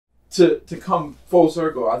to come full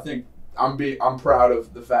circle, I think I'm proud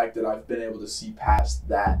of the fact that I've been able to see past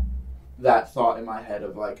that thought in my head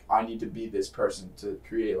of like, I need to be this person to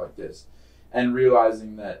create like this, and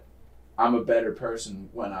realizing that I'm a better person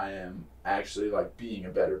when I am actually like being a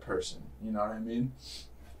better person. You know what I mean?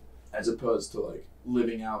 As opposed to like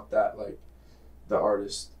living out that like the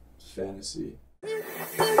artist fantasy.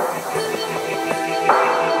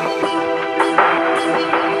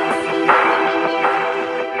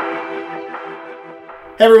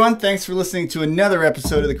 Hey everyone, thanks for listening to another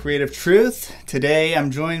episode of The Creative Truth. Today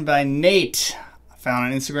I'm joined by Nate, found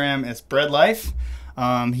on Instagram as Bread Life.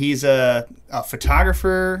 He's a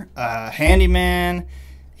photographer, a handyman.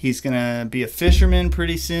 He's going to be a fisherman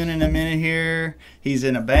pretty soon in a minute here. He's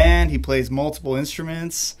in a band. He plays multiple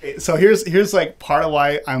instruments. So here's like part of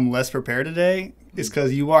why I'm less prepared today is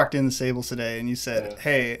because you walked in the stables today and you said,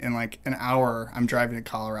 hey, in like an hour, I'm driving to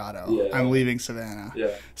Colorado. Yeah. I'm leaving Savannah.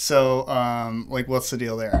 Yeah. So, like, what's the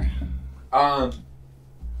deal there? I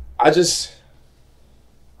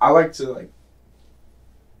like to, like,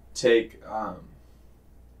 take,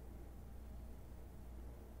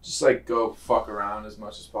 just, like, go fuck around as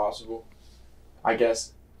much as possible. I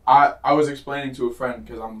guess I was explaining to a friend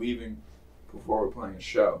because I'm leaving before we're playing a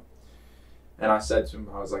show. And I said to him,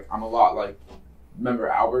 I was like, I'm a lot like, remember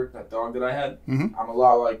Albert, that dog that I had? Mm-hmm. I'm a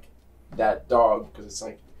lot like that dog because it's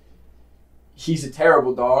like, he's a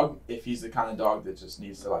terrible dog if he's the kind of dog that just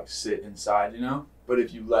needs to like sit inside, you know? But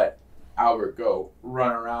if you let Albert go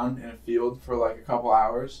run around in a field for like a couple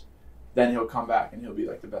hours, then he'll come back and he'll be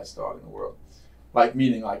like the best dog in the world. Like,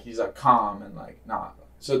 meaning like he's like calm and like not.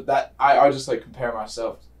 So that, I just like compare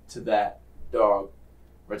myself to that dog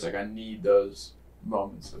where it's like I need those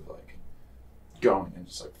moments of like going and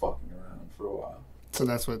just like fucking around for a while. So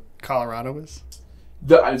that's what Colorado is?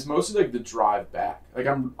 It's mostly like the drive back. Like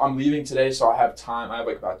I'm leaving today, so I have time. I have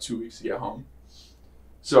like about 2 weeks to get home.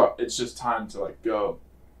 So it's just time to like go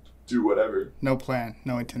do whatever. No plan,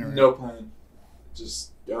 no itinerary. No plan.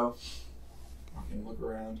 Just go. Fucking look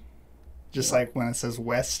around. Just like when it says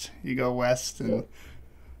west, you go west. And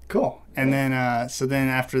cool. And then so then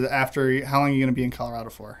after how long are you going to be in Colorado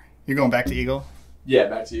for? You're going back to Eagle? Yeah,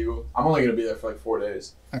 back to Eagle. I'm only going to be there for like 4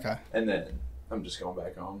 days. Okay. And then I'm just going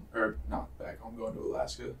back home. Or not back home, going to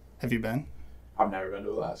Alaska. Have you been? I've never been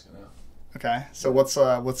to Alaska, no. Okay. So what's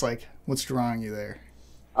drawing you there?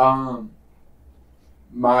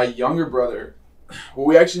 My younger brother, well,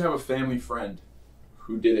 we actually have a family friend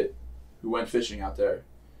who did it, who went fishing out there.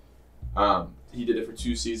 He did it for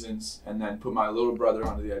 2 seasons and then put my little brother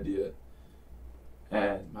onto the idea.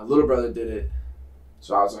 And my little brother did it.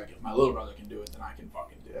 So I was like, if my little brother can do it, then I can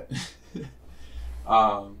fucking do it.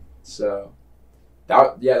 So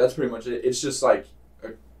that's pretty much it. It's just like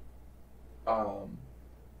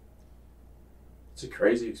it's a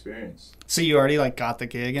crazy experience. So you already like got the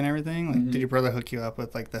gig and everything? Like, mm-hmm. Did your brother hook you up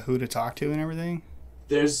with like the who to talk to and everything?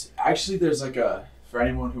 There's like for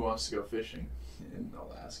anyone who wants to go fishing in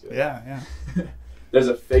Alaska. Yeah. There's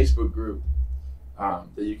a Facebook group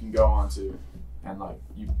that you can go onto. And like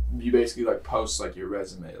you basically like post like your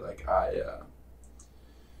resume, like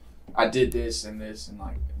I did this and this and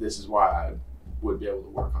like this is why I would be able to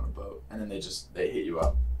work on a boat, and then they hit you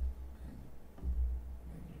up and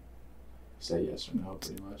you say yes or no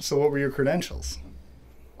pretty much. So what were your credentials?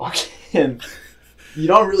 Okay, you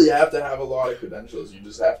don't really have to have a lot of credentials. You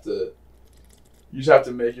just have to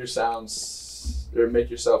make yourself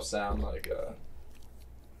sound like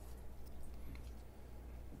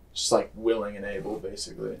just like willing and able,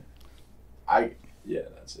 basically.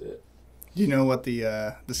 That's it. Do you know what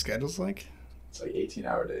the schedule's like? It's like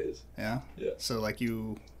 18-hour days. Yeah? Yeah. So like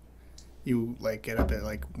you like get up at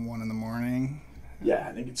like 1 a.m? Yeah,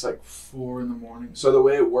 I think it's like 4 a.m. So the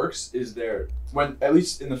way it works is when at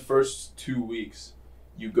least in the first 2 weeks,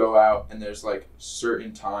 you go out and there's like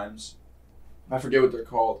certain times, I forget what they're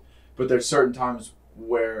called, but there's certain times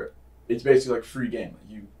where it's basically like free game.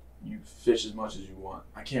 Like you fish as much as you want.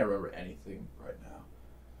 I can't remember anything right now.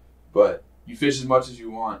 But you fish as much as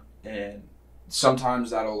you want, and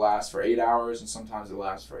sometimes that'll last for 8 hours, and sometimes it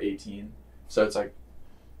lasts for 18. So it's like,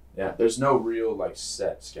 yeah, there's no real like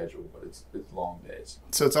set schedule, but it's long days.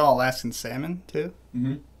 So it's all Alaskan salmon too?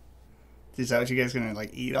 Mm-hmm. Is that what you guys gonna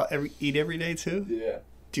like eat every day too? Yeah.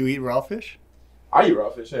 Do you eat raw fish? I eat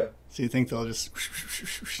raw fish, yeah. So you think they'll just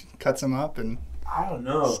cut some up and I don't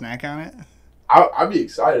know, snack on it? I'd be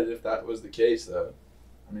excited if that was the case, though.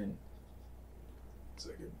 I mean,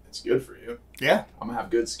 it's good for you. Yeah. I'm going to have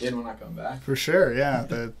good skin when I come back. For sure, yeah.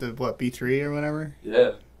 The what, B3 or whatever?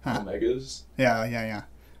 Yeah. Huh. Omegas. Yeah.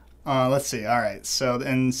 Let's see. All right. So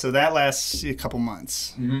that lasts a couple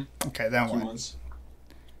months. Mm-hmm. Okay, then what? 2 months.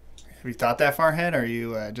 Have you thought that far ahead, or are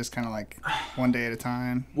you just kind of like one day at a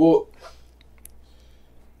time? Well,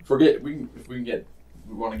 if we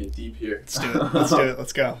want to get deep here. Let's do it. Let's do it.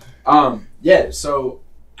 Let's go. Yeah. So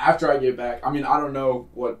after I get back, I mean, I don't know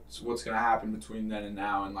what's gonna happen between then and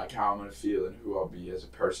now, and like how I'm gonna feel and who I'll be as a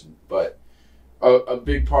person. But a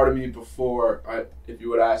big part of me before, if you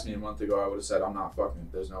would have asked me a month ago, I would have said I'm not fucking.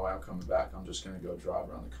 There's no way I'm coming back. I'm just gonna go drive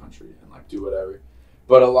around the country and like do whatever.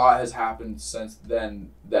 But a lot has happened since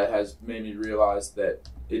then that has made me realize that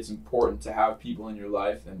it's important to have people in your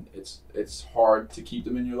life, and it's hard to keep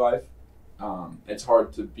them in your life. It's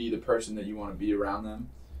hard to be the person that you want to be around them.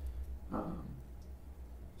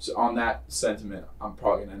 So on that sentiment, I'm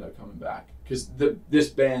probably gonna end up coming back because this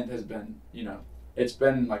band has been, it's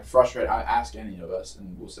been like frustrating. I ask any of us,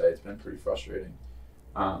 and we'll say it's been pretty frustrating.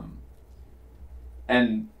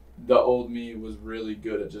 And the old me was really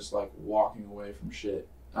good at just like walking away from shit.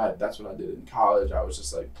 That's what I did in college. I was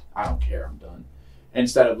just like, I don't care, I'm done.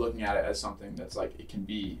 Instead of looking at it as something that's like it can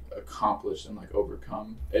be accomplished and like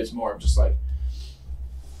overcome, it's more of just like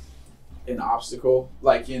an obstacle.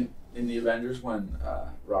 Like in the Avengers when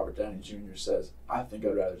Robert Downey Jr. says, I think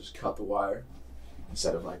I'd rather just cut the wire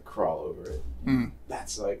instead of like crawl over it.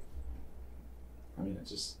 That's like, I mean,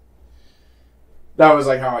 that was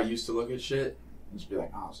like how I used to look at shit. And just be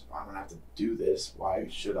like, oh, so I'm gonna have to do this. Why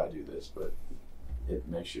should I do this? But it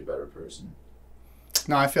makes you a better person.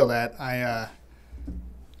 No, I feel that.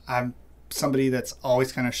 I'm somebody that's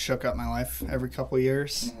always kind of shook up my life every couple of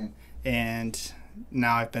years. Mm-hmm. And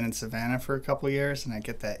now I've been in Savannah for a couple of years, and I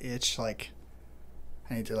get that itch, like,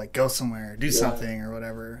 I need to, like, go somewhere, do something or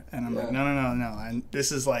whatever. And I'm like, no. And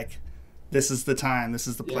this is the time, this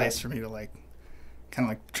is the place for me to, like, kind of,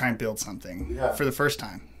 like, try and build something for the first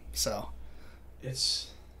time. So it's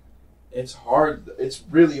hard. It's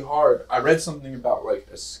really hard. I read something about, like,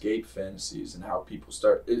 escape fantasies and how people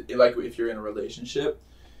start, like, if you're in a relationship.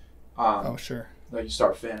 Oh, sure. Like, you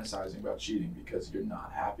start fantasizing about cheating because you're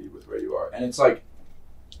not happy with where you are. And it's like,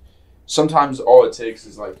 sometimes all it takes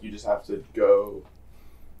is, like, you just have to go,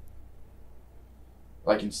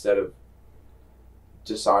 like, instead of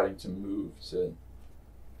deciding to move to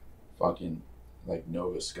fucking, like,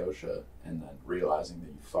 Nova Scotia and then realizing that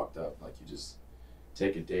you fucked up, like, you just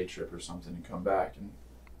take a day trip or something and come back and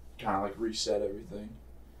kind of, like, reset everything.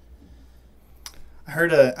 I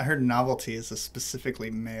heard novelty is a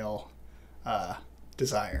specifically male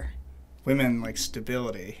desire. Women like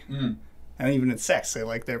stability. And even in sex, they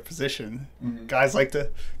like their position. Mm-hmm. Guys like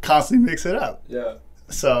to constantly mix it up. Yeah.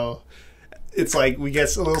 So it's like we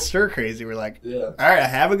get a little stir crazy. We're like, all right, I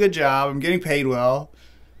have a good job. I'm getting paid well.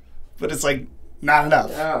 But it's like not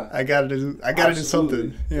enough. Yeah. I gotta do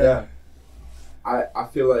something. Yeah. I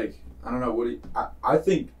feel like, I don't know, I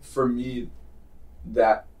think for me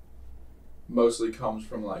that mostly comes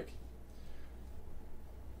from like,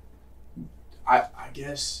 I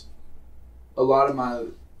guess a lot of my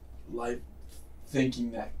life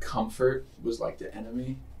thinking that comfort was like the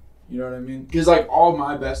enemy. You know what I mean? Because like all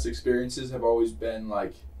my best experiences have always been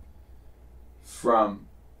like from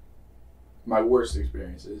my worst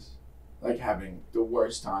experiences. Like having the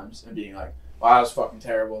worst times and being like, wow, that was fucking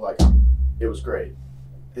terrible. Like, it was great.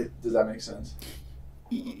 Does that make sense?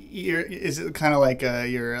 Is it kind of like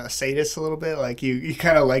you're a sadist a little bit? Like you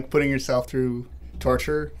kind of like putting yourself through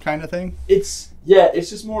torture kind of thing? It's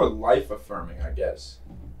just more life affirming, I guess.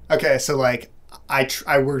 Okay, so like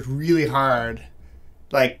I worked really hard.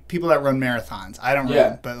 Like people that run marathons. I don't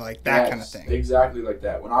run, but like that kind of thing. Exactly like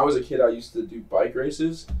that. When I was a kid, I used to do bike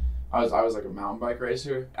races. I was like a mountain bike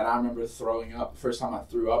racer, and I remember throwing up. The first time I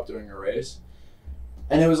threw up during a race.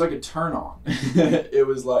 And it was like a turn on. It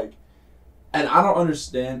was like, and I don't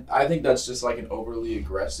understand. I think that's just like an overly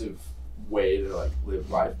aggressive way to like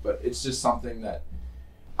live life. But it's just something that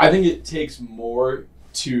I think it takes more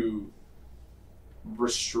to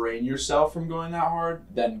restrain yourself from going that hard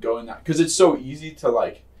than going that. Because it's so easy to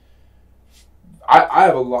like, I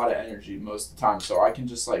have a lot of energy most of the time. So I can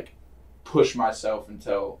just like push myself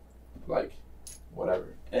until like whatever.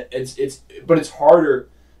 But it's harder.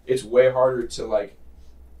 It's way harder to like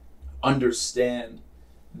understand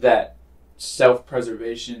that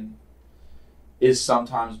self-preservation is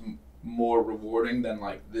sometimes more rewarding than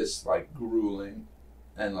like this like grueling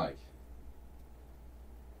and like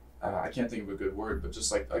I can't think of a good word, but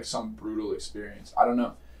just like some brutal experience. I don't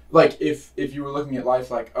know. Like if you were looking at life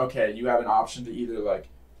like, okay, you have an option to either like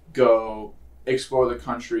go explore the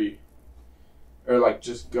country or like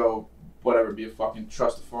just go whatever, be a fucking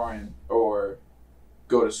trustafarian or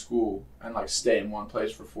go to school and like stay in one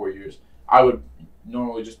place for 4 years. I would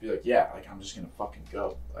normally just be like, yeah, like I'm just gonna fucking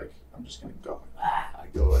go. Like I'm just gonna go. I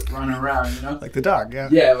go like running around, you know? Like the dog, yeah.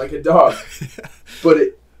 Yeah, like a dog.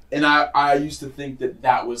 And I used to think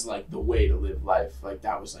that was like the way to live life. Like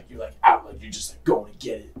that was like you're like out, like you're just like going to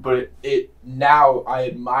get it. But it now I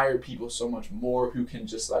admire people so much more who can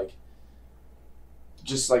just like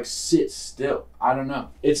sit still. I don't know.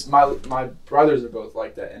 It's my brothers are both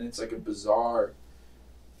like that, and it's like a bizarre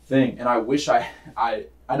thing. And I wish I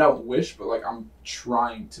don't wish, but like I'm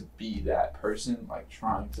trying to be that person, like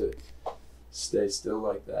trying to stay still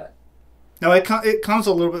like that. No, it comes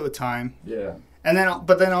a little bit with time. Yeah. And then,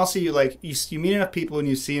 but then also you like you meet enough people and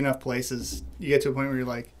you see enough places, you get to a point where you're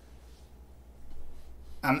like,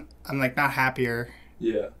 I'm like not happier.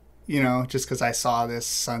 Yeah. You know, just because I saw this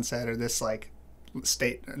sunset or this like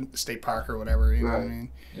state park or whatever. You know what I mean?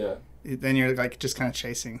 Yeah. Then you're like just kind of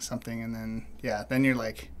chasing something, and then then you're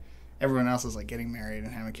like, everyone else is like getting married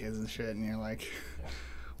and having kids and shit, and you're like,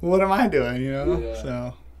 well, what am I doing? You know? Yeah.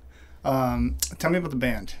 So, tell me about the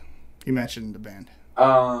band. You mentioned the band.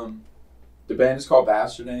 The band is called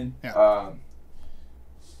Bastardane. Yeah.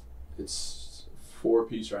 It's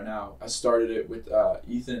 4-piece right now. I started it with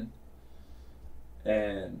Ethan,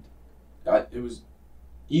 and it was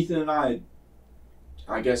Ethan and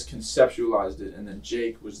I guess conceptualized it, and then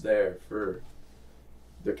Jake was there for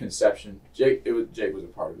the conception. Jake was a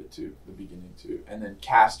part of it too, the beginning too, and then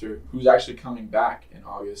Castor, who's actually coming back in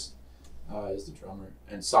August, is the drummer,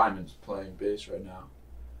 and Simon's playing bass right now.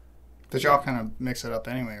 But y'all kind of mix it up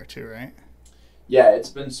anyway, or two, right? Yeah, it's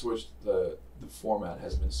been switched. The format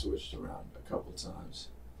has been switched around a couple times.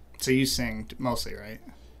 So you sing mostly, right?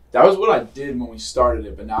 That was what I did when we started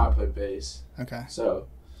it, but now I play bass. Okay. So,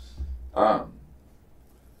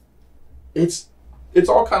 it's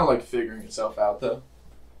all kind of like figuring itself out, though,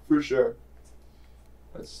 for sure.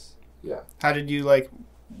 Yeah. How did you like?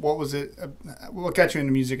 What was it? What got you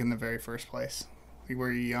into music in the very first place? Like,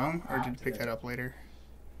 were you young, or did you pick that up later?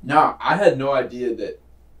 No, I had no idea that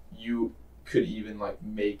you could even like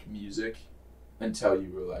make music until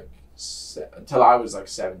you were like until I was like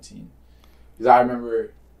 17. Because I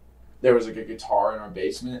remember there was like a guitar in our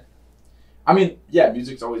basement. I mean, yeah,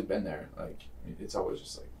 music's always been there. Like it's always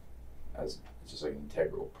just like it's just like an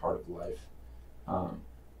integral part of life.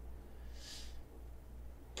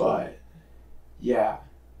 But yeah,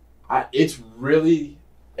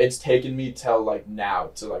 it's taken me till like now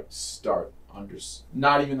to like start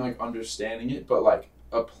not even like understanding it, but like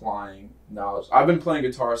applying knowledge. I've been playing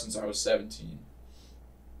guitar since I was 17.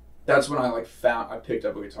 That's when I picked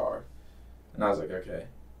up a guitar, and I was like, okay,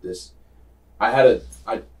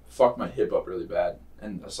 I fucked my hip up really bad,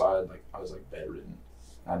 and so I was like bedridden.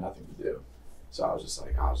 I had nothing to do, so I was just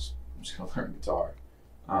like, I'm just gonna learn guitar.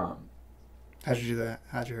 How'd you do that?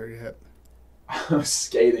 How'd you hurt your hip? I was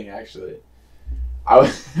skating actually.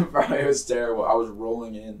 It was terrible. I was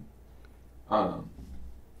rolling in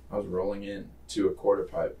to a quarter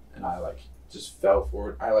pipe, and I like just fell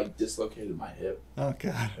forward. I like dislocated my hip. Oh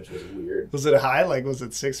god, which was weird. Was it high? Like, was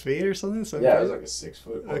it 6 feet or something? Yeah, it was like a 6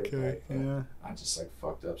 foot. Okay, pipe. yeah. I just like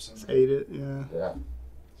fucked up something. Ate it, yeah. Yeah.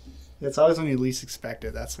 It's always when you least expect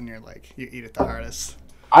it. That's when you're like, you eat it the hardest.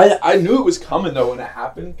 I knew it was coming though when it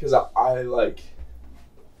happened, because I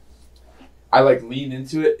lean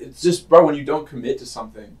into it. It's just, bro, when you don't commit to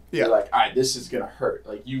something, you're like, all right, this is going to hurt.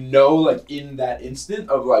 Like, you know, like, in that instant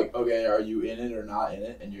of, like, okay, are you in it or not in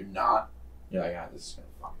it? And you're not. You're like, this is going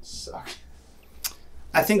to fucking suck.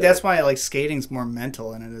 I think that's why, like, skating's more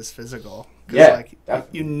mental than it is physical. Yeah, like,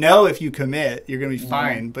 definitely. You know if you commit, you're going to be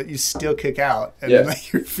fine, but you still kick out, and then,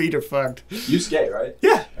 like, your feet are fucked. You skate, right?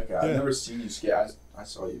 Yeah. Okay, I've never seen you skate. I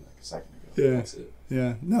saw you, like, a second ago. Yeah. That's it.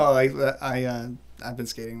 Yeah. No, like, I've been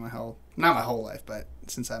skating not my whole life, but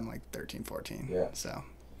since I'm like 13, 14. Yeah. So.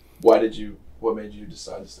 What made you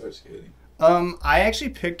decide to start skating? I actually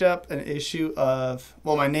picked up an issue of,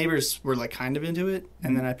 my neighbors were like kind of into it,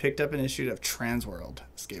 and then I picked up an issue of Transworld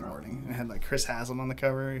skateboarding, and it had like Chris Haslam on the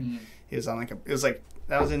cover. He was on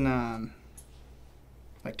that was in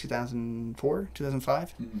like 2004,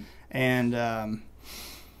 2005, and and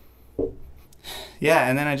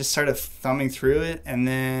then I just started thumbing through it, and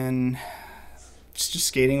then just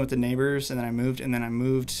skating with the neighbors, and then I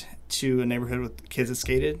moved to a neighborhood with kids that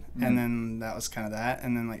skated, and then that was kind of that,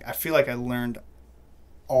 and then like I feel like I learned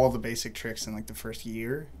all the basic tricks in like the first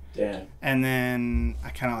year. Damn. And then I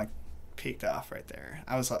kind of like peaked off right there.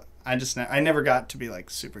 I was like, I never got to be like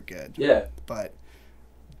super good. Yeah. But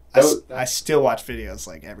I still watch videos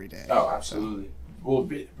like every day. Oh, absolutely. So.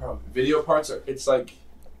 Well, video parts it's like,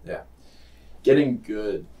 yeah, getting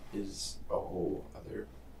good is a whole other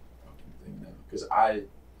fucking thing now. Because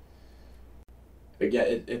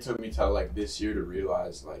again, it took me till like this year to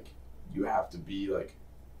realize like you have to be like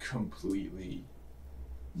completely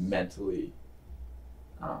mentally.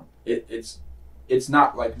 It's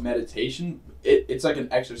not like meditation. It's like an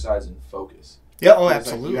exercise in focus. Yeah, oh, It's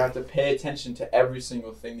absolutely. like you have to pay attention to every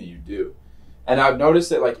single thing that you do. And I've noticed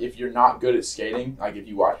that like if you're not good at skating, like if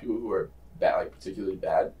you watch people who are bad, like particularly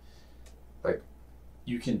bad, like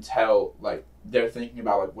you can tell like they're thinking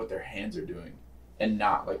about like what their hands are doing and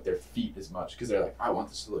not like their feet as much because they're like, I want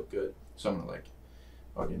this to look good, so I'm gonna like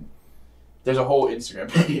fucking. There's a whole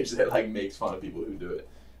Instagram page that like makes fun of people who do it.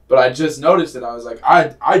 But I just noticed that I was like,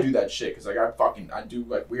 I do that shit because like I do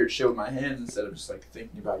like weird shit with my hands instead of just like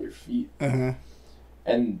thinking about your feet. Uh-huh.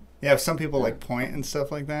 And yeah, some people like point and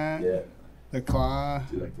stuff like that. Yeah. The claw.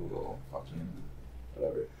 Do like the little fucking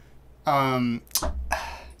whatever.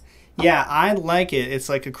 Yeah, I like it. It's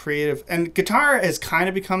like a creative, and guitar has kind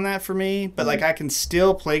of become that for me. But like, I can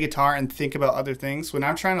still play guitar and think about other things when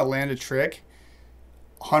I'm trying to land a trick.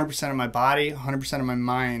 100% of my body, 100% of my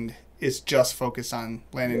mind is just focused on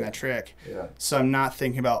landing that trick. Yeah. So I'm not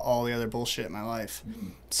thinking about all the other bullshit in my life. Mm-hmm.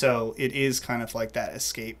 So it is kind of like that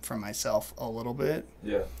escape from myself a little bit.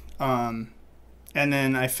 Yeah. And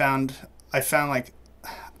then I found like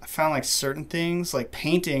certain things, like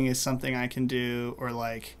painting is something I can do, or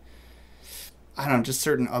like, I don't know, just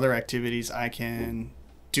certain other activities I can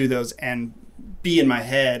do those and be in my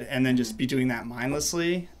head and then just be doing that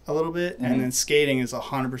mindlessly a little bit. Mm-hmm. And then skating is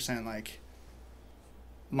 100% like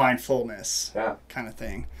mindfulness kind of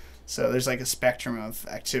thing. So there's like a spectrum of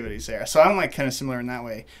activities there. So I'm like kind of similar in that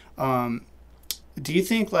way. Do you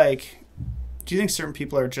think certain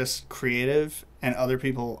people are just creative and other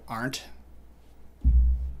people aren't?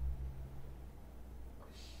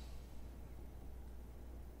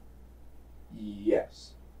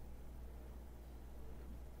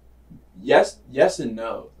 Yes and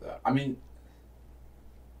no. I mean,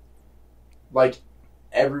 like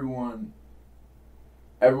everyone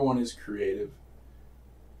is creative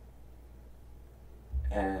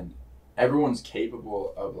and everyone's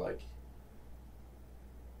capable of like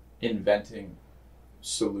inventing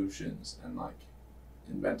solutions and like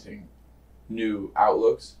inventing new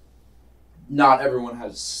outlooks. Not everyone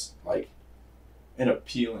has like an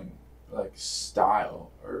appealing like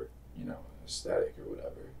style or, you know, aesthetic or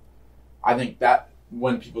whatever. I think that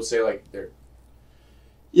when people say like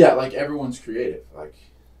like everyone's creative, like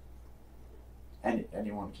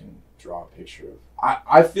anyone can draw a picture of.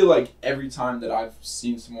 I feel like every time that I've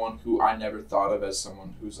seen someone who I never thought of as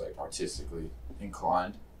someone who's like artistically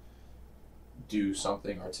inclined do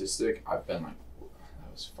something artistic, I've been like,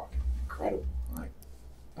 that was fucking incredible. Like,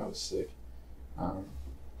 that was sick.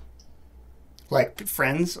 Like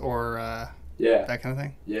friends or that kind of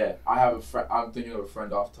thing? Yeah. I have a friend, I'm thinking of a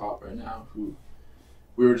friend off top right now who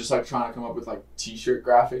we were just like trying to come up with like t-shirt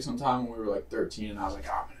graphics sometime when we were like 13, and I was like,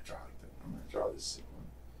 I'm gonna draw this sick one.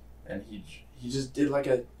 And he just did like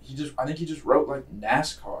I think he just wrote like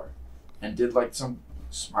NASCAR and did like some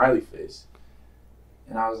smiley face.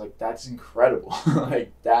 And I was like, that's incredible.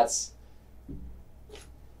 Like that's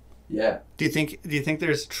yeah. Do you think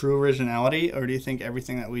there's true originality, or do you think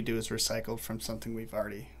everything that we do is recycled from something we've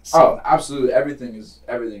already seen? Oh, absolutely. Everything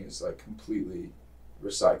is like completely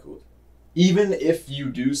recycled. Even if you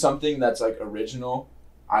do something that's like original,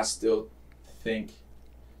 I still think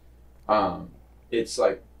it's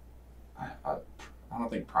like I don't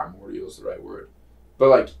think primordial is the right word, but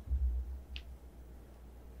like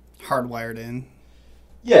hardwired in.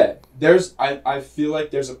 Yeah, I feel like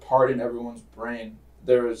there's a part in everyone's brain.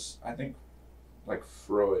 There's, I think, like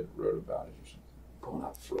Freud wrote about it or something. I'm pulling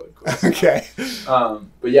out the Freud quotes. Okay.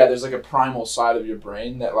 But yeah, there's like a primal side of your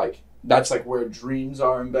brain that like that's like where dreams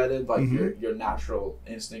are embedded, like your natural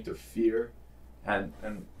instinct of fear, and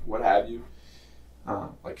what have you,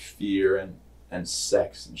 like fear and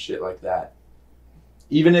sex and shit like that.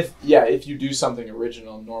 Even if you do something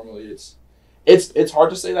original, normally it's hard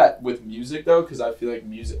to say that with music though, because I feel like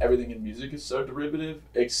everything in music is so derivative,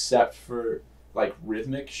 except for like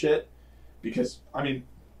rhythmic shit, because I mean,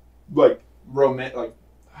 like like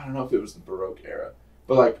I don't know if it was the Baroque era,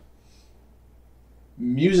 but like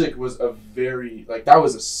music was a very like that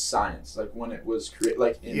was a science, like when it was created,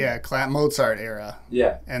 like in Mozart era.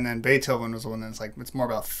 Yeah, and then Beethoven was the one that's like it's more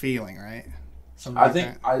about feeling, right? I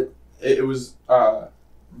think it was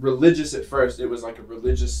religious at first. It was like a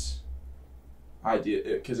religious idea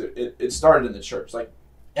because it started in the church, like.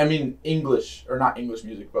 I mean, English, or not English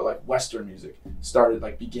music, but like Western music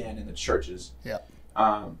began in the churches. Yeah.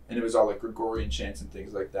 And it was all like Gregorian chants and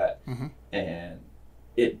things like that. Mm-hmm. And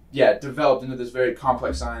it developed into this very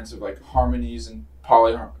complex science of like harmonies and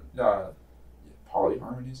polyharmonies. I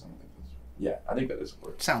don't think that's, Yeah, I think that is a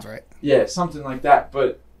word. Sounds right. Yeah, something like that.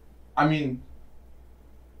 But, I mean,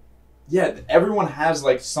 yeah, everyone has,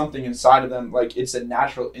 like, something inside of them. Like, it's a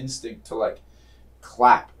natural instinct to, like,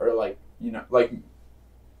 clap or, like, you know, like,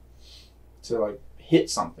 to, like, hit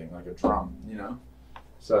something, like a drum, you know?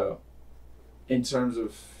 So, in terms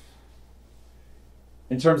of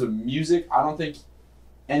music, I don't think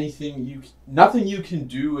nothing you can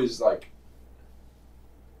do is, like,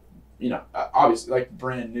 you know, obviously, like,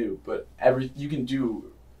 brand new, but you can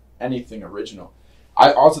do anything original.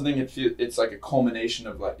 I also think it's like a culmination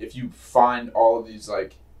of, like, if you find all of these,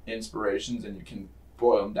 like, inspirations and you can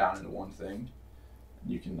boil them down into one thing,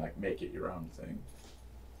 you can, like, make it your own thing.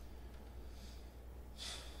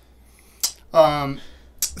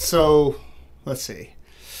 So let's see,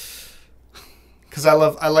 because I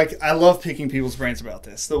love picking people's brains about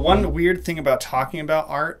this. The one weird thing about talking about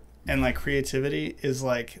art and, like, creativity is,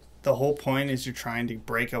 like, the whole point is you're trying to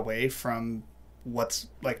break away from what's,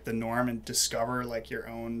 like, the norm and discover, like, your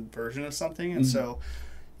own version of something. And so,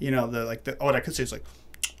 you know, what I could say is, like,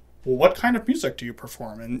 well, what kind of music do you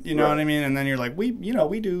perform? And you know what I mean? And then you're like, we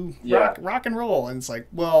do rock and roll. And it's like,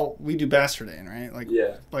 well, we do Bastardane, right? Like,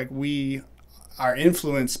 like, we are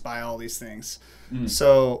influenced by all these things.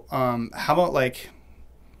 So how about, like,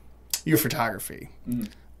 your photography?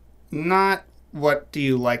 Not what do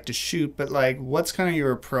you like to shoot, but, like, what's kind of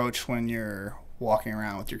your approach when you're walking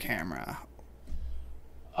around with your camera?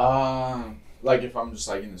 Like, if I'm just,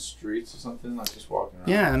 like, in the streets or something, like, just walking around.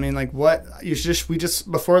 Yeah, I mean, like, we just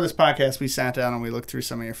before this podcast we sat down and we looked through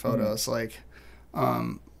some of your photos. Like,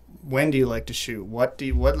 when do you like to shoot? What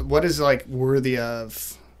is, like, worthy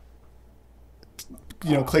of,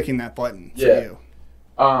 you know, clicking that button for you?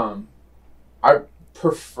 I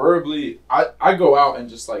preferably I go out and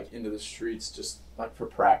just, like, into the streets just, like, for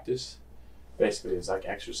practice, basically. It's like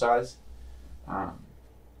exercise,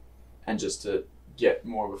 and just to get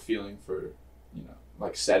more of a feeling for, you know,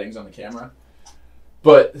 like, settings on the camera.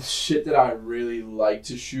 But the shit that I really like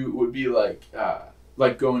to shoot would be, like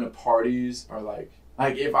going to parties, or like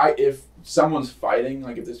if someone's fighting,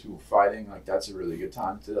 like, if there's people fighting, like, that's a really good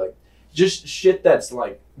time to, like, just shit that's,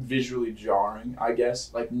 like, visually jarring, I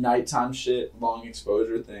guess. Like, nighttime shit, long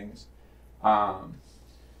exposure things.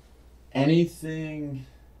 Anything...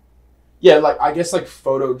 Yeah, like, I guess, like,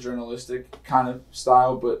 photojournalistic kind of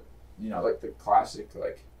style, but, you know, like, the classic,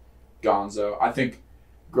 like, gonzo. I think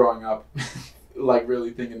growing up, like,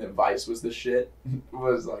 really thinking that Vice was the shit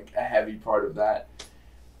was, like, a heavy part of that.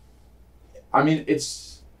 I mean,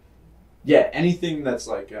 it's... Yeah, anything that's,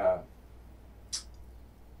 like...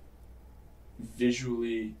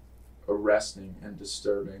 visually arresting and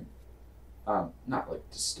disturbing. Not like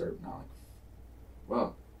disturbed, not like,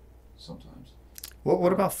 well, sometimes.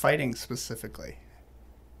 What about fighting specifically?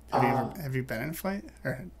 Have you been in a fight,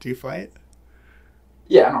 or do you fight?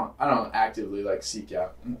 Yeah, I don't actively, like, seek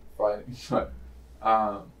out fighting, but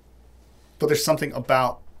there's something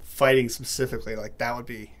about fighting specifically, like, that would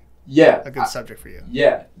be a good subject for you.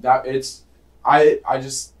 Yeah, that it's I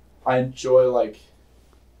enjoy, like,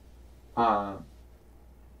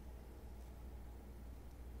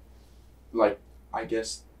 like, I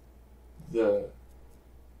guess the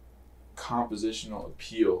compositional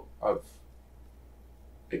appeal of,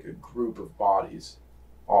 like, a group of bodies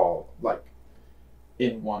all, like,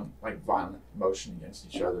 in one, like, violent motion against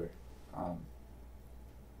each other.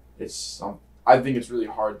 I think it's really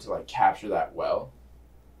hard to, like, capture that well.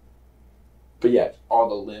 But yeah, all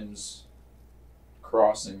the limbs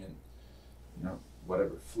crossing and, you know,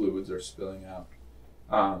 whatever fluids are spilling out.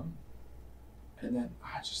 And then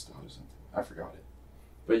I just thought of something. I forgot it.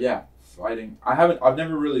 But yeah, fighting. I've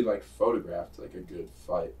never really, like, photographed, like, a good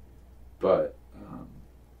fight. But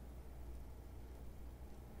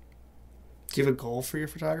do you have a goal for your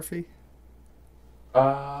photography?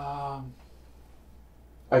 A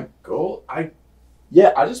goal? I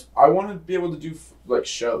want to be able to do, like,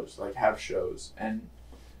 shows, like, have shows and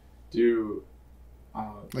do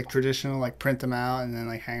like traditional, like, print them out and then,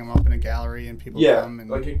 like, hang them up in a gallery and people come and...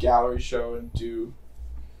 like a gallery show, and do...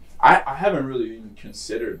 I haven't really even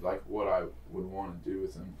considered, like, what I would want to do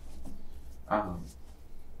with them.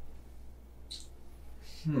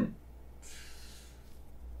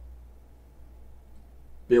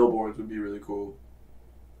 Billboards would be really cool.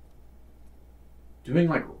 Doing,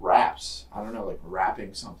 like, raps. I don't know, like,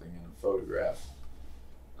 wrapping something in a photograph.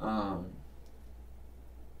 I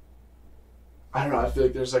don't know, I feel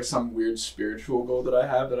like there's, like, some weird spiritual goal that I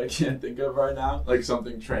have that I can't think of right now. Like,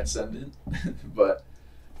 something transcendent. But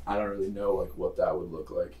I don't really know, like, what that would look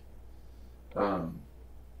like.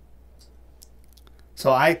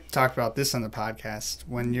 So I talked about this on the podcast.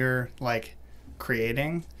 When you're, like,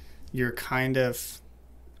 creating, you're kind of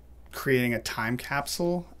creating a time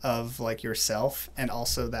capsule of like yourself and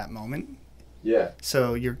also that moment. Yeah.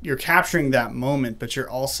 So you're capturing that moment, but you're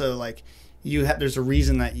also like there's a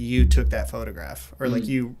reason that you took that photograph or like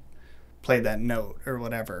you played that note or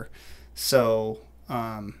whatever. So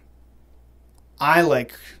I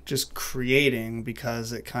like just creating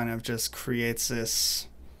because it kind of just creates this,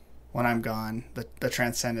 when I'm gone, the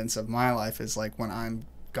transcendence of my life is like when I'm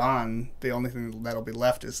gone, the only thing that'll be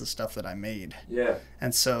left is the stuff that I made. Yeah.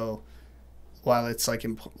 And so while it's like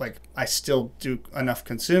I still do enough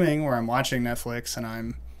consuming where I'm watching Netflix and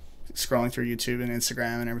I'm scrolling through YouTube and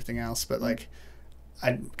Instagram and everything else, but like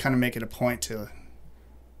I kind of make it a point to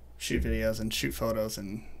shoot videos and shoot photos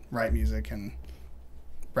and write music and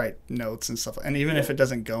write notes and stuff. And even if it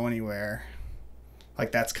doesn't go anywhere,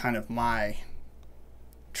 like that's kind of my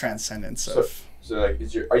transcendence of. So like,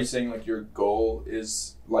 are you saying like your goal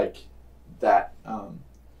is like that?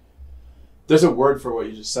 There's a word for what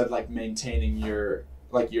you just said, like maintaining your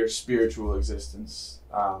spiritual existence.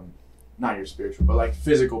 Not your spiritual, but like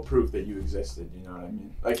physical proof that you existed. You know what I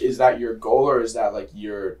mean? Like, is that your goal, or is that like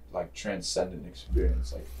your like transcendent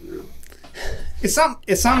experience, like through? It's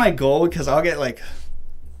not my goal, because I'll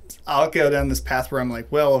go down this path where I'm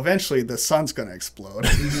like, well, eventually the sun's gonna explode.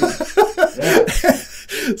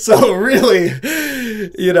 So really,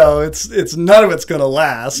 it's none of it's gonna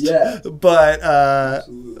last. Yeah.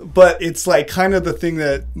 But it's like kind of the thing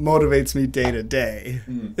that motivates me day to day.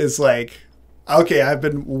 It's like, okay, I've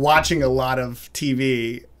been watching a lot of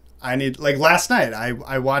TV. I need, like last night,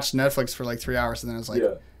 I watched Netflix for like 3 hours, and then I was like,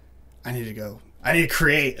 I need to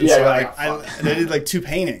create. And so I did like 2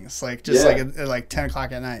 paintings, like just like at like 10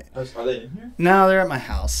 o'clock at night. Are they in here? No, they're at my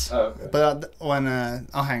house. Oh, okay. But when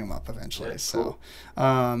I'll hang them up eventually. Yeah, so, cool.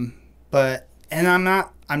 but I'm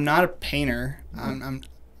not a painter.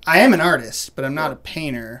 I am an artist, but I'm not a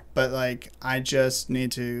painter. But like I just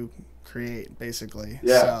need to create, basically.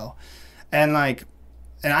 Yeah. So, and I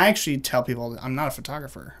actually tell people that I'm not a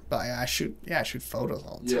photographer, but I shoot photos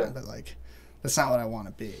all the time. Yeah. But like, that's not what I want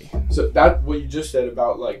to be. So that, what you just said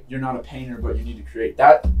about like you're not a painter but you need to create,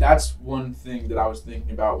 that's one thing that I was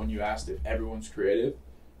thinking about when you asked if everyone's creative.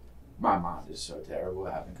 My mind is so terrible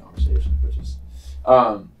at having conversations, but just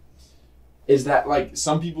is that like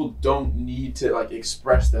some people don't need to like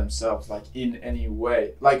express themselves like in any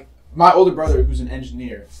way. Like my older brother, who's an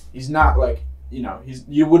engineer, he's not like,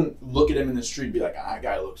 you wouldn't look at him in the street and be like, that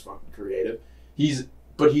guy looks fucking creative.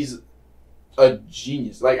 But he's a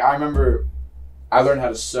genius. Like I remember I learned how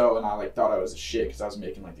to sew, and I like thought I was a shit because I was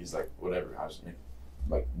making like these like whatever, I was making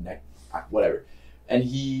like neck whatever, and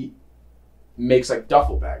he makes like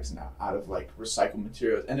duffel bags now out of like recycled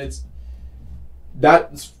materials, and it's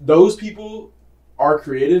that those people are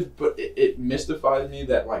creative, but it mystifies me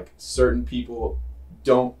that like certain people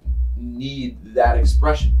don't need that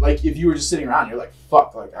expression. Like if you were just sitting around, you're like,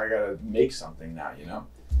 fuck, like I gotta make something now,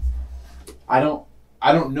 I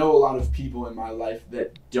don't know a lot of people in my life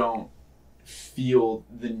that don't feel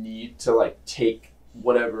the need to like take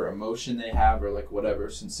whatever emotion they have or like whatever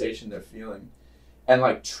sensation they're feeling and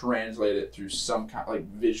like translate it through some kind of like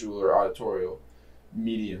visual or auditorial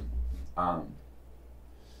medium.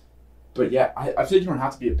 But yeah, I feel like you don't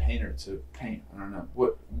have to be a painter to paint. I don't know.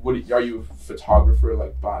 What are you a photographer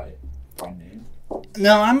like by name?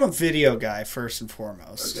 No, I'm a video guy first and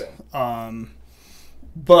foremost. Okay.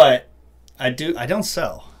 But I don't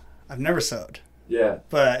sew. I've never sewed. Yeah.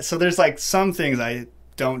 But so there's like some things I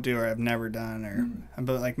don't do or I've never done, or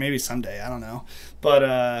but like maybe someday, I don't know. But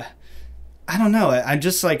I don't know. I'm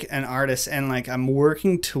just like an artist, and like I'm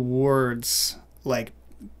working towards like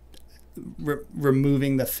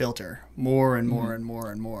removing the filter more and more and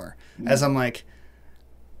more and more as I'm like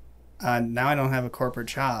now I don't have a corporate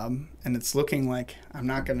job, and it's looking like I'm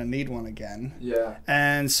not going to need one again. Yeah.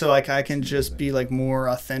 And so like I can just be like more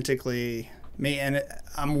authentically me, and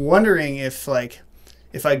I'm wondering if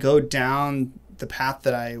I go down the path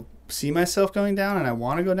that I see myself going down and I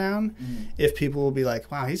want to go down, if people will be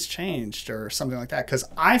like, wow, he's changed or something like that, because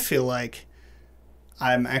I feel like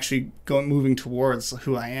I'm actually moving towards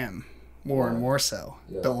who I am more and more so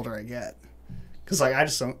the older I get, because like I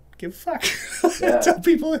just don't give a fuck. Tell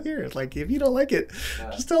people here, like, if you don't like it,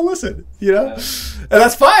 just don't listen, and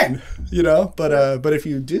that's fine, but if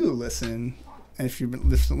you do listen, and if you've been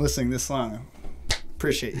listening this long,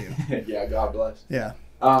 appreciate you. Yeah, God bless. Yeah.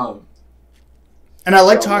 And I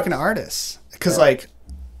like talking to artists, because like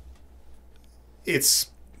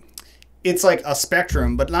it's like a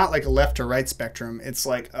spectrum, but not like a left or right spectrum. It's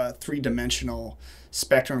like a 3-dimensional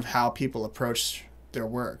spectrum of how people approach their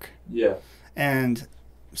work. Yeah. And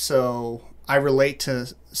so I relate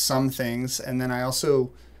to some things, and then I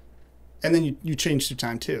also and then you changed through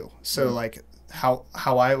time too. So like how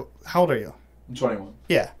old are you? I'm 21.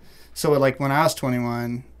 Yeah. So like when I was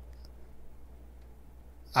 21,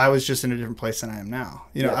 I was just in a different place than I am now.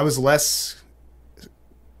 You know, I was less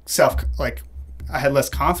I had less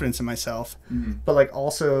confidence in myself, but like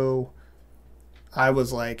also I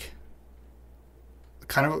was like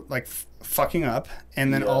kind of like fucking up,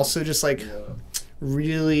 and then also just like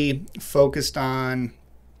really focused on,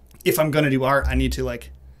 if I'm going to do art, I need to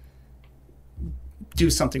like do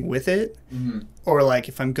something with it. Or like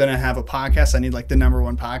if I'm going to have a podcast, I need like the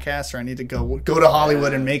 #1 podcast, or I need to go to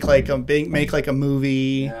Hollywood and make like a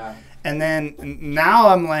movie. Yeah. And then now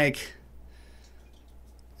I'm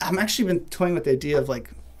actually been toying with the idea of like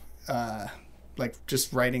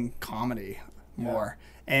just writing comedy more.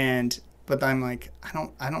 But I'm like,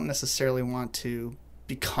 I don't necessarily want to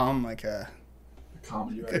become like a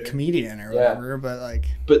comedian or whatever,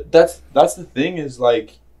 but that's the thing, is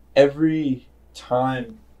like every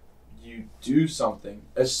time you do something,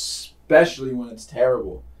 especially when it's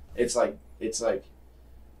terrible, it's like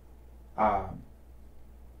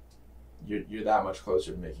you're that much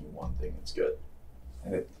closer to making one thing that's good.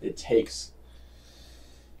 And it takes,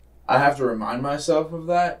 I have to remind myself of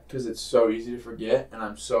that because it's so easy to forget, and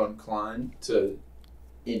I'm so inclined to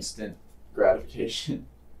instant gratification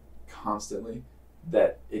constantly,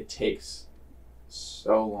 that it takes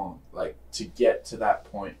so long like to get to that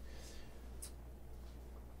point.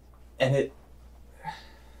 And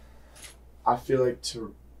I feel like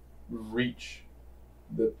to reach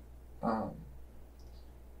the I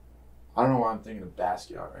don't know why I'm thinking of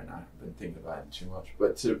Basquiat right now. I've been thinking about it too much.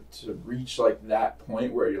 But to reach like that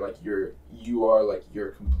point where you are like your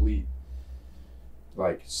complete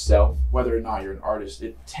like self, whether or not you're an artist,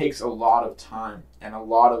 it takes a lot of time and a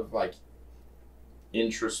lot of like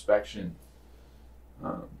introspection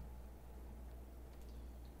that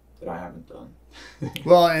I haven't done.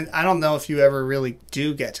 Well, and I don't know if you ever really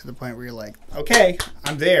do get to the point where you're like, okay,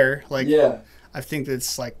 I'm there. Like, I think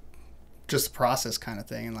that's like just a process kind of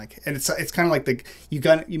thing, and it's kind of like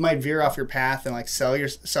you might veer off your path and like sell your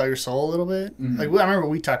soul a little bit. Like I remember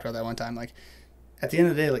we talked about that one time. Like at the end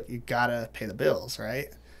of the day, like you gotta pay the bills, right?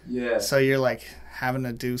 Yeah. So you're like having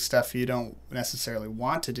to do stuff you don't necessarily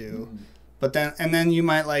want to do, but then you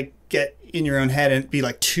might like get in your own head and be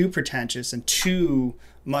like too pretentious and too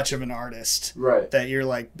much of an artist, right? That you're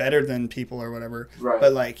like better than people or whatever, right?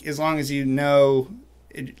 But like as long as you know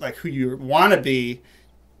like who you want to be,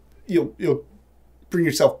 you'll bring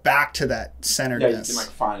yourself back to that centeredness. Yeah, you can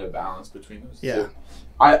like find a balance between those two.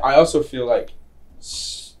 I also feel like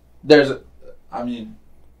there's I'm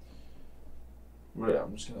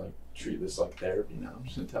just gonna like treat this like therapy now. I'm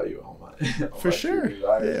just gonna tell you all my for sure.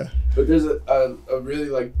 Yeah. But there's a really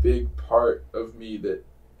like big part of me that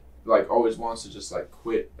like always wants to just like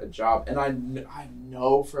quit a job, and I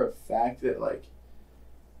know for a fact that like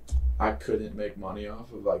I couldn't make money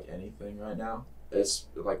off of like anything right now. It's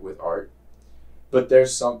like with art, but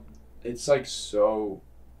it's like so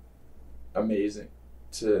amazing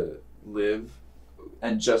to live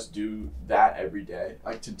and just do that every day,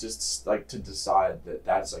 like to just like to decide that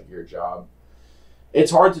that's like your job.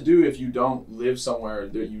 It's hard to do if you don't live somewhere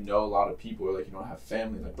that you know a lot of people, or like you don't have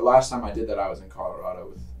family. Like the last time I did that, I was in Colorado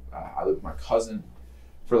with I lived with my cousin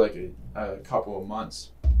for like a couple of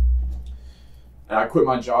months, and I quit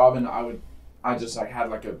my job, and I just like had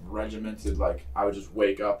like a regimented, like I would just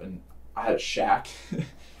wake up and I had a shack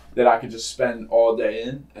that I could just spend all day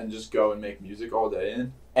in and just go and make music all day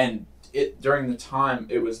in. And during the time,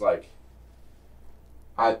 it was like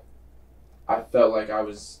I felt like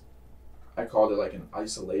I called it like an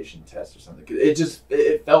isolation test or something.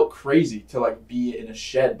 It felt crazy to like be in a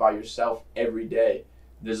shed by yourself every day.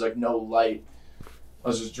 There's like no light. I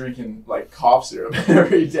was just drinking like cough syrup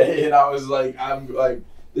every day, and I was like, I'm like,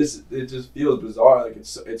 it just feels bizarre. Like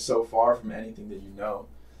it's so far from anything that you know.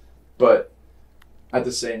 But at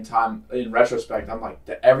the same time, in retrospect, I'm like,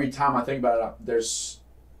 every time I think about it, there's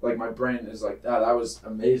like my brain is like, that was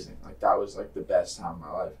amazing. Like that was like the best time of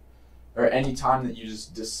my life. Or any time that you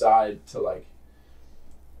just decide to like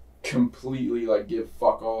completely like give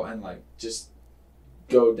fuck all and like just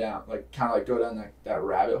go down, like kind of like go down that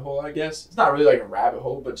rabbit hole, I guess. It's not really like a rabbit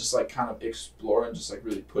hole, but just like kind of explore and just like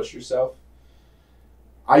really push yourself.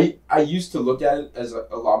 I used to look at it as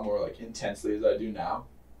a lot more like intensely as I do now,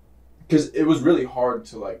 because it was really hard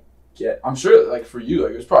to like get. I'm sure like for you,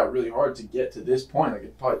 like it was probably really hard to get to this point. Like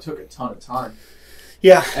it probably took a ton of time.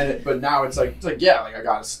 Yeah. But now it's like yeah, like I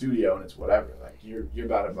got a studio and it's whatever. Like you're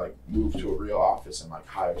about to like move to a real office and like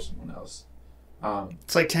hire someone else.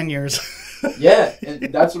 It's like 10 years. Yeah, and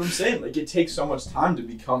that's what I'm saying. Like it takes so much time to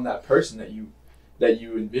become that person that you that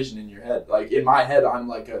you envision in your head. Like in my head, I'm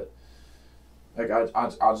like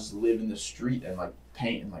I'll just live in the street and like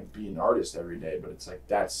paint and like be an artist every day. But it's like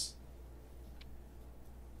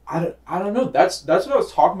I don't know. That's what I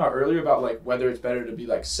was talking about earlier about like whether it's better to be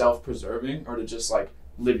like self-preserving or to just like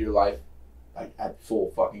live your life like at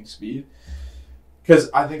full fucking speed.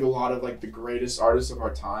 Because I think a lot of like the greatest artists of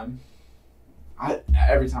our time,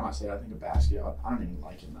 every time I say it, I think of Basquiat. I don't even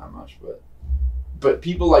like him that much, but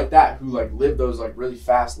people like that who like live those like really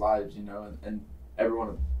fast lives, you know, and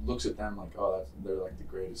everyone looks at them like, oh, they're like the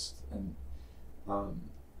greatest, and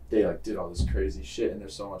they like did all this crazy shit, and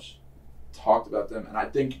there's so much talked about them, and I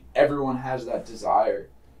think everyone has that desire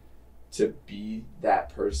to be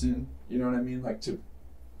that person. You know what I mean? Like to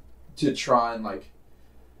try and like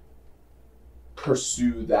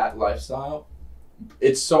pursue that lifestyle.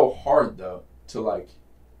 It's so hard though to like.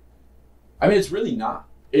 I mean, it's really not.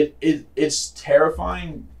 It's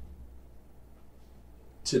terrifying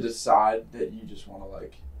to decide that you just want to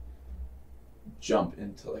like jump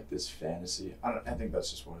into like this fantasy. I think that's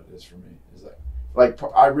just what it is for me. Is like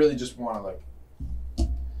I really just want to like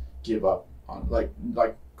give up on like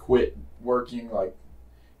quit working. Like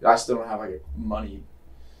I still don't have like a money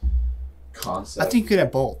concept. I think you could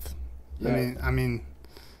have both. Yeah. I mean,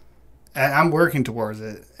 and I'm working towards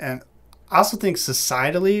it, and I also think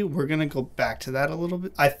societally we're gonna go back to that a little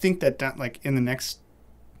bit. I think that like in the next,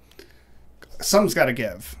 something's got to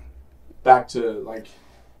give. Back to like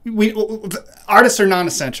artists are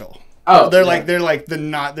non-essential. Oh, they're yeah.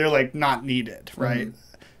 like not needed, right?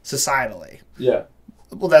 Mm-hmm. Societally. Yeah.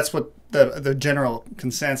 Well, that's what the general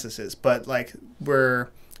consensus is, but like we're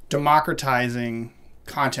democratizing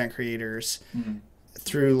content creators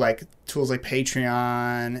through like tools like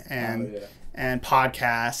Patreon and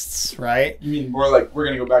podcasts, right? You mean more like we're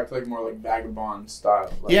gonna go back to like more like vagabond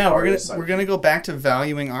style? Like yeah, we're gonna go back to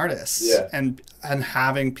valuing artists, and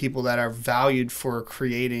having people that are valued for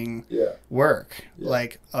creating work,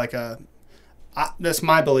 like that's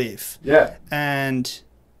my belief. Yeah, and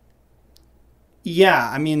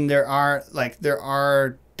I mean there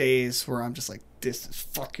are days where I'm just like, this is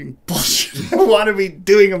fucking bullshit. I want to be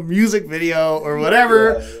doing a music video or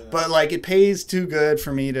whatever, but like it pays too good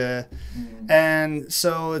for me to. And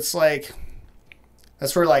so it's like,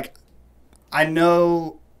 that's where like, I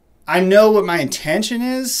know what my intention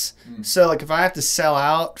is. So like if I have to sell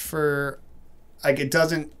out for, like it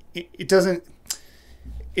doesn't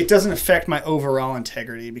affect my overall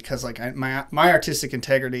integrity, because like my artistic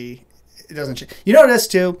integrity, it doesn't change. You know what it is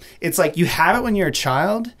too? It's like you have it when you're a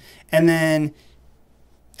child, and then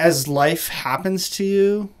as life happens to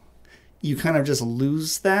you, you kind of just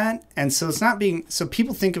lose that. And so it's not being, so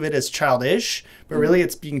people think of it as childish, but really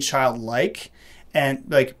it's being childlike, and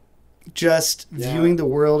like just viewing the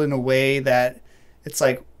world in a way that it's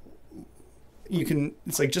like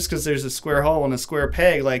it's like just because there's a square hole and a square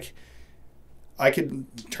peg, like I could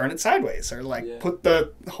turn it sideways or like put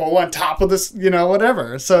the hole on top of this, you know,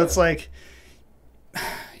 whatever. So it's like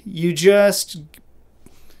you just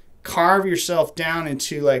carve yourself down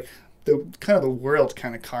into like the kind of the world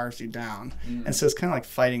kind of carves you down. And so it's kind of like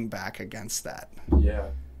fighting back against that. Yeah.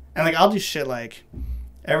 And like I'll do shit like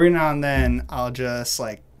every now and then I'll just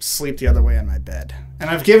like sleep the other way on my bed. And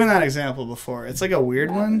I've given that example before. It's like a weird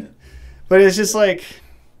one, but it's just like,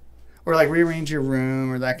 or like rearrange your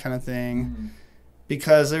room or that kind of thing,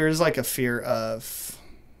 because there is like a fear of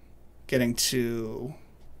getting too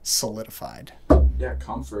solidified. Yeah,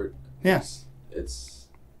 comfort. Yeah.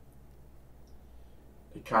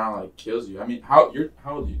 It kind of like kills you. I mean, how old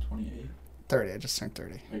are you? 28? 30. I just turned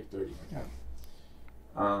 30. Like 30.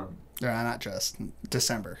 Yeah. Yeah, not just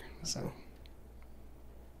December. So.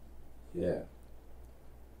 Yeah.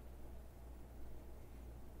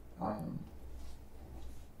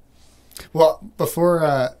 Well,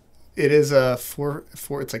 before it is 4.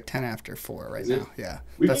 It's like 10 after 4 right now. Yeah.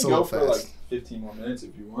 We can go for like 15 more minutes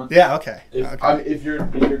if you want. Yeah. Okay. If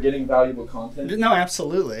you're getting valuable content. No,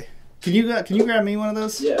 absolutely. Can you grab me one of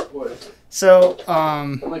those? Yeah, of course. So,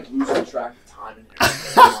 I'm like losing track of time in here.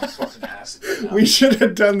 I'm fucking acid right now. We should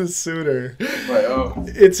have done this sooner. Like,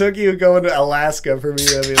 It took you going to Alaska for me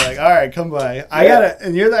to be like, all right, come by.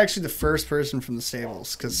 And you're actually the first person from the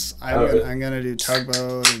stables, because I'm gonna do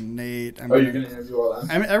Tugboat and Nate. You're gonna interview all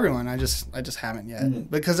that? I mean, everyone. I just haven't yet,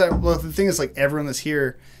 because the thing is, like, everyone that's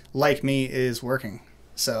here, like me, is working.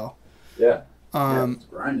 So it's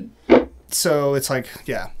grinding. So it's like,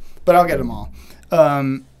 but I'll get them all.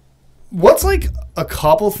 What's like a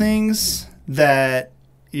couple things that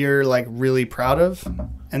you're like really proud of,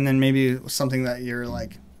 and then maybe something that you're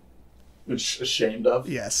like ashamed of?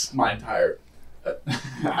 Yes. My entire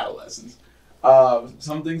adolescence.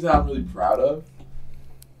 Some things that I'm really proud of.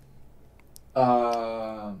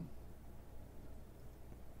 Something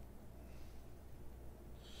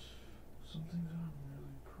that I'm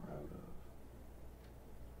really proud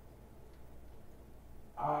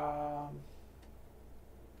of.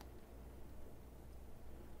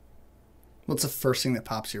 What's the first thing that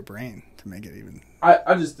pops your brain to make it even?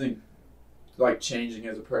 I just think, like, changing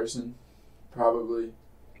as a person, probably.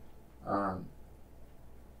 I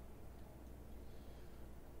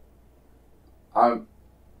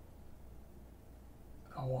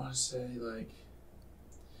want to say, like,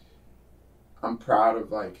 I'm proud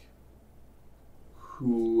of, like,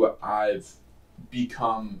 who I've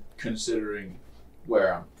become considering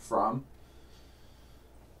where I'm from.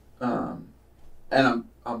 And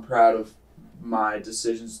I'm proud of my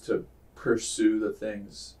decisions to pursue the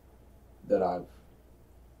things that I've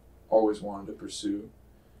always wanted to pursue.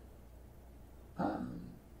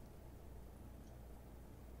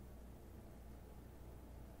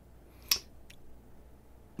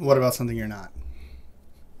 What about something you're not?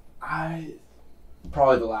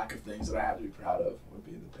 Probably the lack of things that I have to be proud of would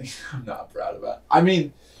be the thing I'm not proud about. I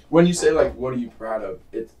mean, when you say, like, what are you proud of?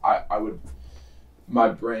 My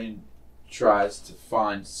brain tries to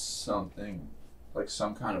find something, like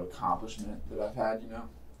some kind of accomplishment that I've had,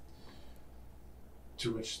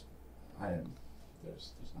 to which I am.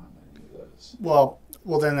 There's not many of those. Well,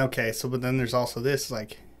 then, okay. So, but then there's also this,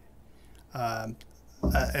 like, an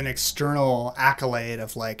external accolade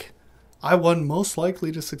of, like, I won most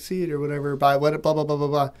likely to succeed or whatever by what, blah, blah, blah, blah,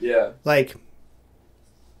 blah. Yeah. Like,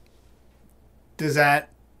 does that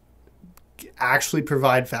actually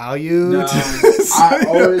provide value? No.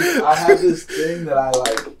 I have this thing that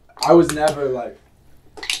I was never, like,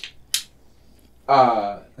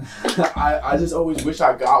 I just always wish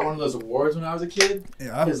I got one of those awards when I was a kid.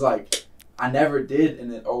 Yeah. Because, like, I never did,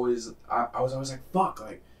 and it always, I was always like, fuck,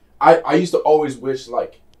 like, I used to always wish,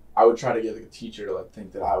 like, I would try to get, like, a teacher to, like,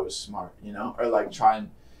 think that I was smart, or, like, try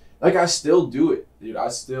and, like, I still do it, dude. I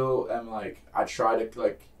still am, like, I try to,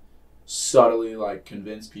 like, subtly, like,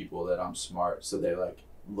 convince people that I'm smart so they, like,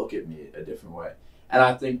 look at me a different way. And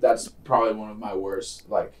I think that's probably one of my worst,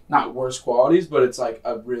 like, not worst qualities, but it's, like,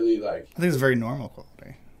 a really, like... I think it's a very normal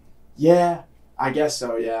quality. Yeah, I guess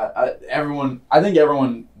so, yeah. I think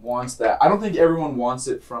everyone wants that. I don't think everyone wants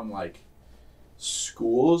it from, like,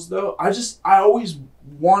 schools, though. I always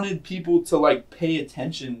wanted people to, like, pay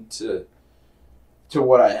attention to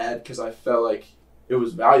what I had because I felt like it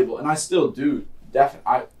was valuable. And I still do.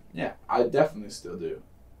 I definitely still do.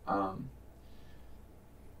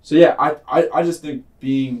 So yeah, I just think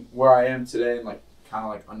being where I am today and, like, kind of,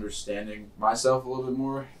 like, understanding myself a little bit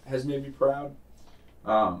more has made me proud.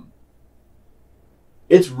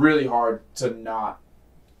 It's really hard to not,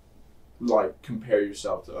 like, compare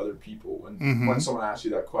yourself to other people when someone asks you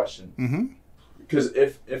that question. Mm-hmm. Because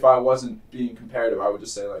if I wasn't being comparative, I would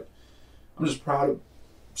just say, like, I'm just proud of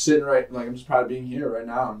I'm just proud of being here right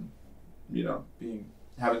now and,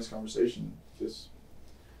 having this conversation.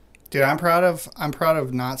 Dude, I'm proud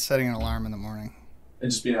of not setting an alarm in the morning.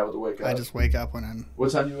 And just being able to wake up. I just wake up when I'm...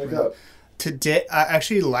 What time do you wake up? Today,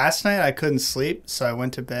 actually, last night I couldn't sleep, so I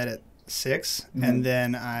went to bed at 6, and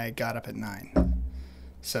then I got up at 9.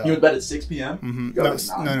 So you went to bed at 6 p.m.?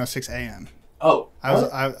 Mm-hmm. No, 6 a.m. Oh.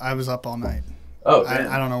 I was up all night. Oh,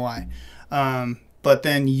 damn. I don't know why. But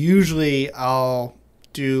then usually I'll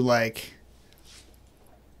do, like,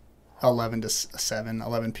 11 to 7,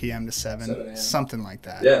 11 p.m. to 7 something like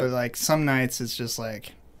that. Yeah. But, like, some nights it's just,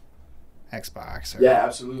 like, Xbox or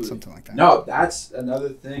absolutely. Something like that. No, that's another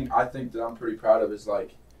thing I think that I'm pretty proud of is,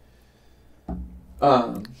 like,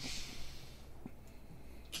 so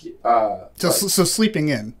sleeping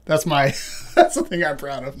in. That's the thing I'm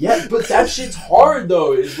proud of. Yeah, but that shit's hard,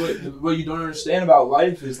 though. Is what you don't understand about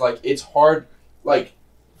life is, like, it's hard. Like,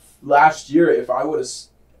 last year, if I would have...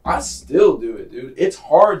 I still do it, dude. It's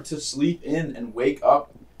hard to sleep in and wake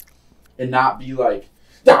up and not be like,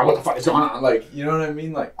 what the fuck is going on? Like, you know what I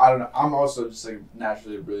mean? Like, I don't know. I'm also just, like,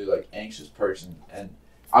 naturally a really, like, anxious person. And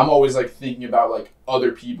I'm always, like, thinking about, like,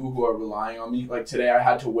 other people who are relying on me. Like, today I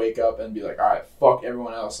had to wake up and be like, all right, fuck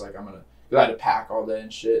everyone else. Like, because I had to pack all day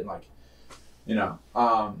and shit. And, like,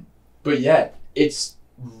 But, yeah, it's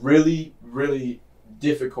really, really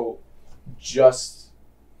difficult just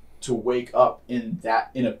to wake up in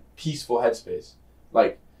a peaceful headspace.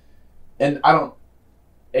 Like, and I don't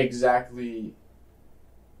exactly...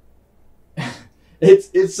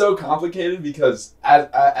 it's so complicated because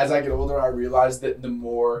as I get older, I realize that the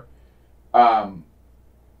more, not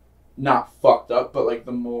fucked up, but, like,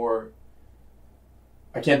 the more...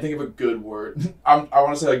 I can't think of a good word. I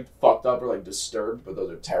want to say, like, fucked up or, like, disturbed, but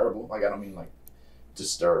those are terrible. Like, I don't mean, like,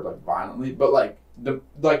 disturbed, like, violently, but, like,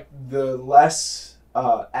 the less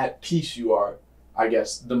at peace you are, I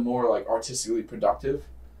guess, the more like artistically productive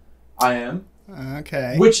I am.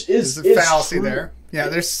 Okay. Which there's a fallacy true. there. Yeah,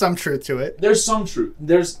 there's some truth to it. There's some truth.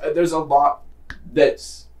 There's a lot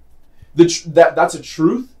that's that's a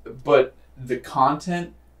truth, but the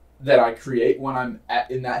content that I create when I'm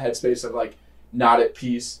in that headspace of like not at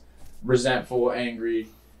peace, resentful, angry,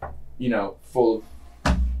 full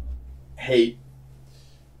of hate.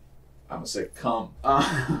 I'm gonna say cum.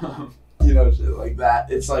 Shit like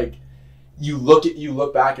that. It's like you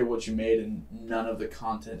look back at what you made and none of the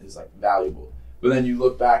content is like valuable. But then you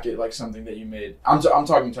look back at like something that you made. I'm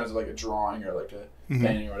talking in terms of like a drawing or like a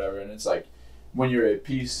painting or whatever. And it's like when you're at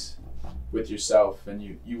peace with yourself and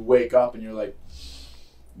you wake up and you're like,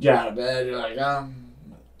 get out of bed. You're like,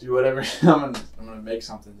 do whatever. I'm gonna make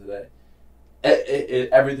something today.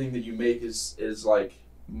 Everything that you make is like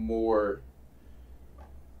more.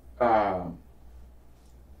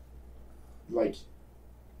 Like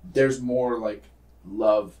there's more like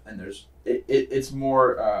love and it's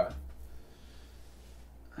more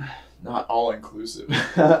not all inclusive.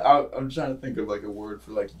 I'm trying to think of like a word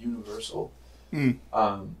for like universal.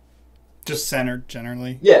 Just centered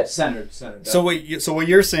generally. Yeah, centered. So what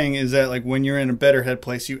you're saying is that like when you're in a better head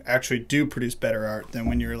place, you actually do produce better art than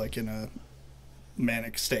when you're like in a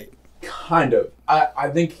manic state. Kind of. I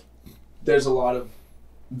think there's a lot of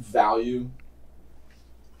value.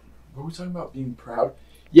 What were we talking about? Being proud?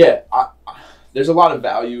 Yeah, there's a lot of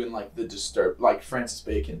value in like the disturbed. Like Francis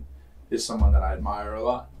Bacon is someone that I admire a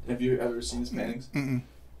lot. Have you ever seen his paintings? Mm-mm.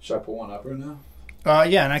 Should I pull one up right now?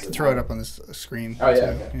 Yeah, and I can throw it up on this screen. Oh,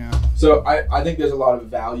 yeah, okay. Yeah. So I think there's a lot of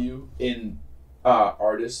value in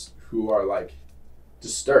artists who are like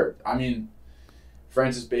disturbed. I mean,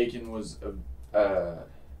 Francis Bacon was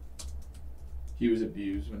he was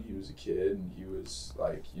abused when he was a kid, and he was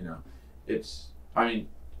like,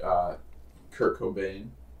 Kurt Cobain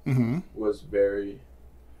was very.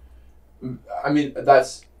 I mean,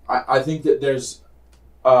 I think that there's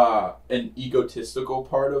an egotistical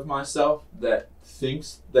part of myself that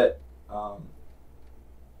thinks that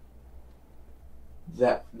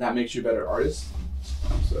that makes you a better artist.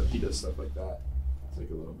 So he does stuff like that. It's like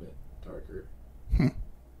a little bit darker.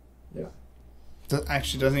 Yeah.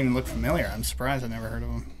 Actually doesn't even look familiar. I'm surprised I never heard of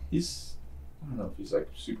him. I don't know if he's like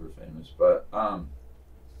super famous, but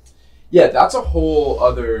yeah, that's a whole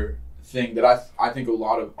other thing that I think a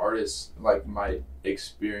lot of artists like might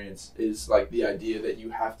experience is like the idea that you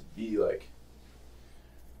have to be like,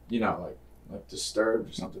 like disturbed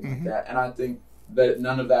or something like that. And I think that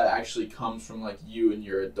none of that actually comes from like you in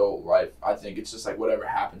your adult life. I think it's just like whatever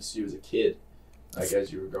happens to you as a kid, like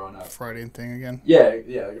as you were growing up. Freudian thing again. Yeah,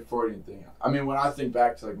 like a Freudian thing. I mean, when I think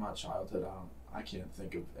back to like my childhood, I can't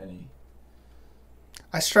think of any.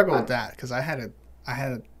 I struggle with that because I had a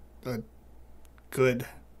good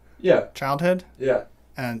childhood. Yeah.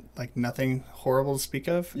 And like nothing horrible to speak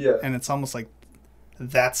of. Yeah. And it's almost like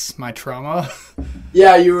that's my trauma.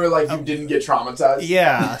 Yeah, you were like you didn't get traumatized.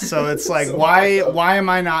 Yeah, so it's like so why am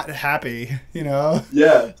I not happy?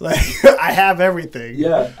 Yeah. Like I have everything.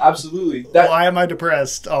 Yeah, absolutely. Why am I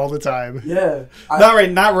depressed all the time? Yeah.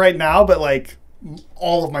 Not right now, but like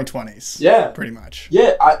all of my 20s. Yeah. Pretty much.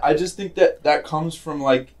 Yeah, I just think that comes from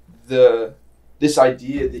like this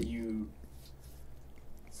idea that you.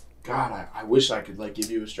 God, I wish I could like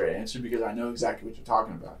give you a straight answer because I know exactly what you're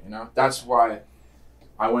talking about. That's why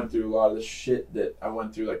I went through a lot of the shit that I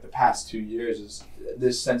went through like the past 2 years is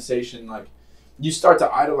this sensation like you start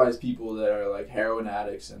to idolize people that are like heroin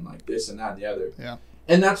addicts and like this and that and the other. Yeah.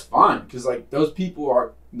 And that's fine because like those people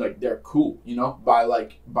are like they're cool,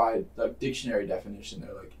 by dictionary definition.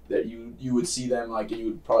 They're like that you would see them like and you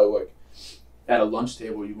would probably like at a lunch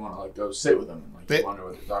table you want to like go sit with them and like you wonder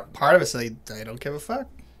what they're talking about. Part of it's they don't give a fuck.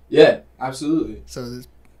 Yeah, absolutely. So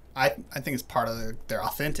I think it's part of they're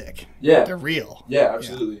authentic. Yeah. They're real. Yeah,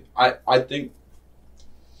 absolutely. Yeah. I think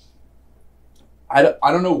I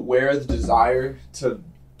don't know where the desire to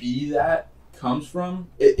be that comes from.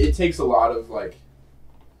 It takes a lot of like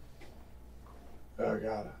oh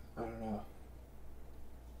god, I don't know.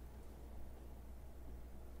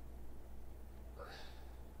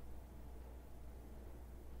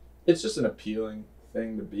 It's just an appealing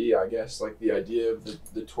thing to be, I guess, like the idea of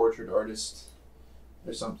the tortured artist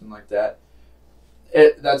or something like that.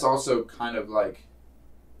 That's also kind of like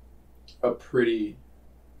a pretty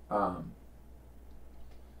not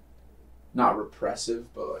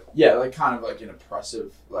repressive, but like like kind of like an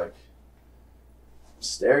oppressive like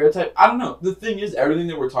stereotype. I don't know. The thing is, everything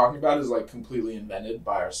that we're talking about is like completely invented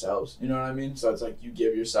by ourselves. You know what I mean? So it's like you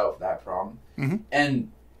give yourself that problem.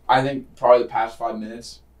 And I think probably the past 5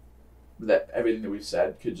 minutes that everything that we've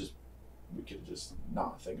said we could just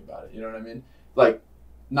not think about it. You know what I mean? Like,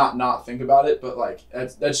 not think about it, but like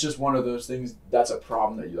that's just one of those things. That's a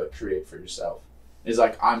problem that you like create for yourself. Is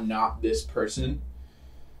like, I'm not this person.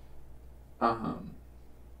 I've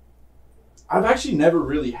actually never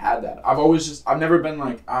really had that. I've never been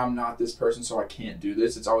like, I'm not this person, so I can't do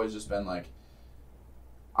this. It's always just been like,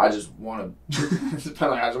 I just want to, it's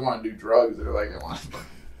been like, I just want to do drugs, or like, I want to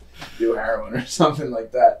do heroin or something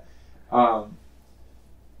like that.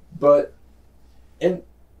 But, and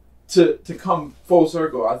to come full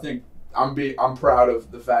circle, I think I'm proud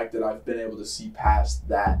of the fact that I've been able to see past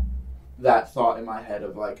that thought in my head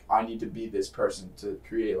of like, I need to be this person to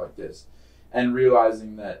create like this, and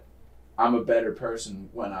realizing that I'm a better person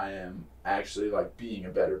when I am actually like being a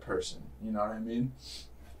better person. You know what I mean?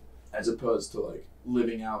 As opposed to like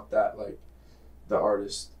living out that like the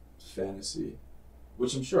artist fantasy,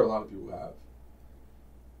 which I'm sure a lot of people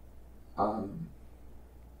have.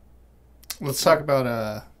 Let's talk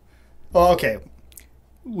about well, okay.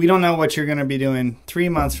 We don't know what you're going to be doing 3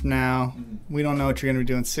 months from now. Mm-hmm. We don't know what you're going to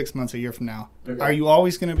be doing 6 months, a year from now. Okay. Are you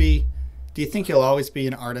always going to be, do you think you'll always be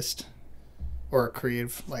an artist or a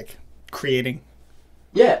creative, like creating?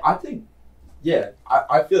 Yeah, I think,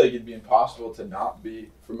 I feel like it'd be impossible to not be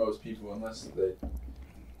for most people unless they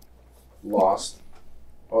lost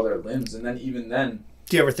all their limbs. And then even then...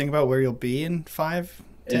 Do you ever think about where you'll be in 5,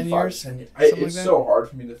 10 years? 10 years. like It's that? so hard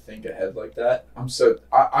for me to think ahead like that.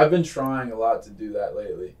 I've been trying a lot to do that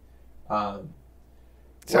lately.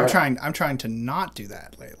 So I'm trying to not do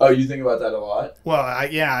that lately. Oh, you think about that a lot? Well,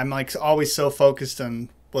 I'm like always so focused on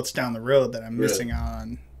what's down the road that I'm missing out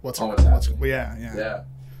on what's happening. Yeah.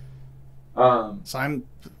 So I'm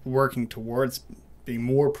working towards being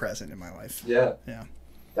more present in my life. Yeah. Yeah.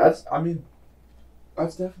 That's definitely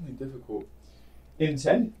difficult. In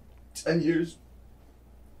 10 years,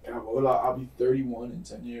 God, what will I'll be 31 in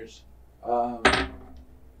 10 years.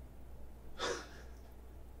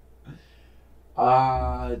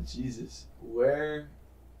 Jesus. Where?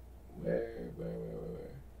 Man,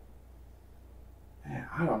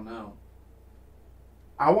 I don't know.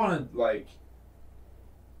 I want to, like,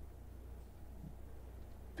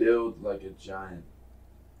 build, like, a giant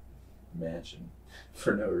mansion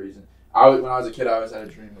for no reason. When I was a kid, I always had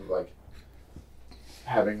a dream of, like,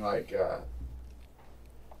 having, like a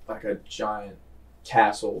giant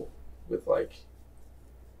castle with, like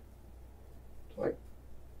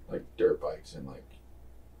dirt bikes and, like,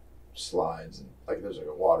 slides, and, like, there's, like,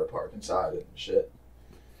 a water park inside it and shit.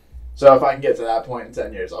 So if I can get to that point in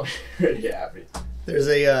 10 years, I'll be pretty happy. There's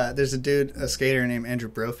a dude, a skater named Andrew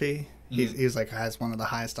Brophy. He's like has one of the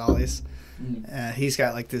highest ollies. He's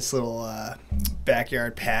got like this little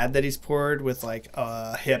backyard pad that he's poured with like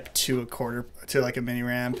a hip to a quarter to like a mini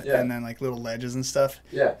ramp, and then like little ledges and stuff.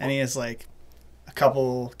 Yeah. And he has like a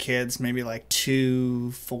couple kids, maybe like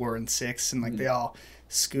 2, 4, and 6, and like they all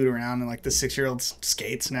scoot around, and like the 6-year-old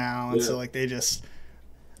skates now, and so like they just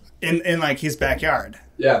in like his backyard.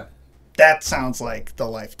 Yeah. That sounds like the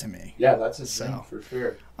life to me. Yeah, that's a thing for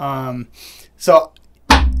sure. So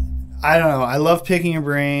I don't know. I love picking your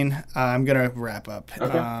brain. I'm gonna wrap up.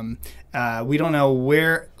 Okay. We don't know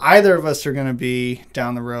where either of us are gonna be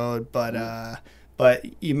down the road, but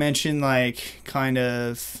you mentioned like kind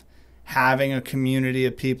of having a community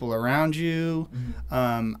of people around you.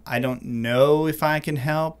 I don't know if I can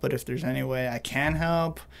help, but if there's any way I can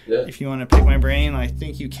help, if you want to pick my brain, I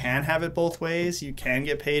think you can have it both ways. You can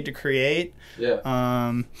get paid to create.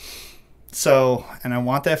 So, and I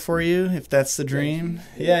want that for you if that's the dream.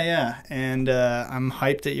 Yeah. And I'm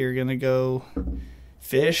hyped that you're gonna go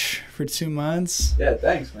fish for 2 months. Yeah,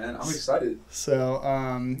 thanks, man. I'm excited. So,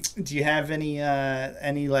 do you have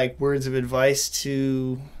any like words of advice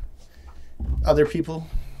to other people?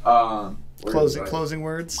 Closing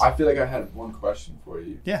words. I feel like I had one question for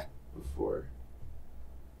you. Yeah. Before.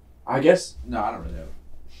 I guess I don't really know.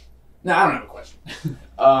 No, I don't have a question.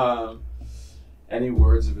 Any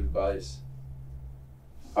words of advice?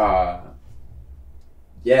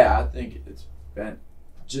 Yeah, I think it's been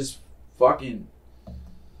just fucking.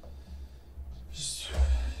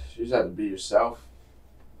 You just have to be yourself,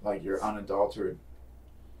 like your unadulterated,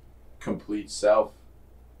 complete self.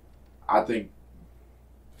 I think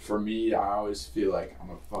for me, I always feel like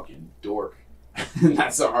I'm a fucking dork. And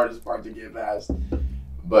that's the hardest part to get past.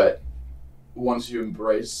 But once you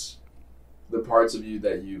embrace the parts of you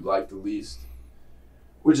that you like the least,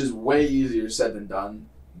 which is way easier said than done,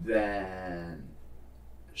 then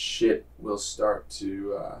shit will start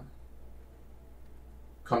to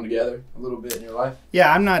come together a little bit in your life?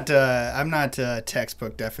 Yeah, I'm not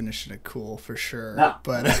textbook definition of cool for sure. No,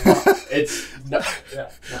 but it's no, yeah,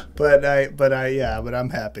 no. but I'm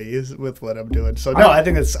happy with what I'm doing. So no, I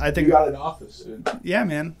think you got an office, dude. Yeah,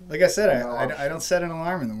 man. Like I said, I don't set an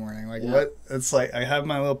alarm in the morning. Like what? It's like I have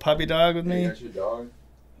my little puppy dog with me. You got your dog.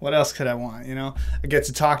 What else could I want? You know, I get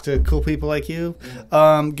to talk to cool people like you.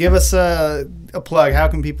 Give us a plug. How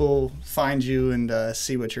can people find you and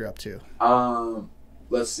see what you're up to?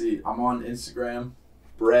 Let's see. I'm on Instagram,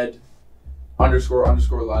 bread__life.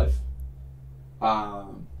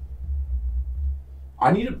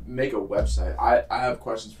 I need to make a website. I have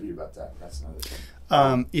questions for you about that. That's another thing.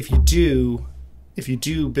 If you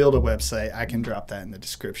do build a website, I can drop that in the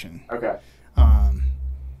description. Okay.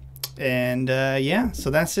 So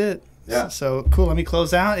that's it. Yeah. So cool. Let me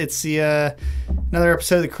close out. It's the another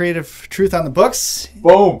episode of the Creative Truth on the Books.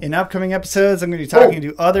 Boom. In upcoming episodes, I'm going to be talking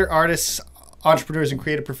to other artists, entrepreneurs, and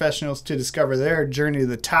creative professionals to discover their journey to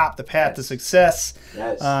the top, the path to success.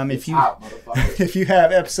 Yes. If you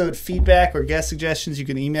have episode feedback or guest suggestions, you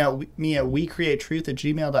can email me at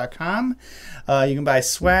wecreatetruth@gmail.com. You can buy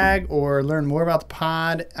swag or learn more about the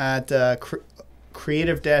pod at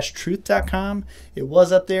creative-truth.com. It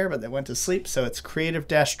was up there, but they went to sleep, so it's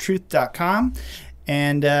creative-truth.com.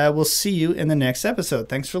 And we'll see you in the next episode.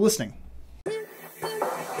 Thanks for listening.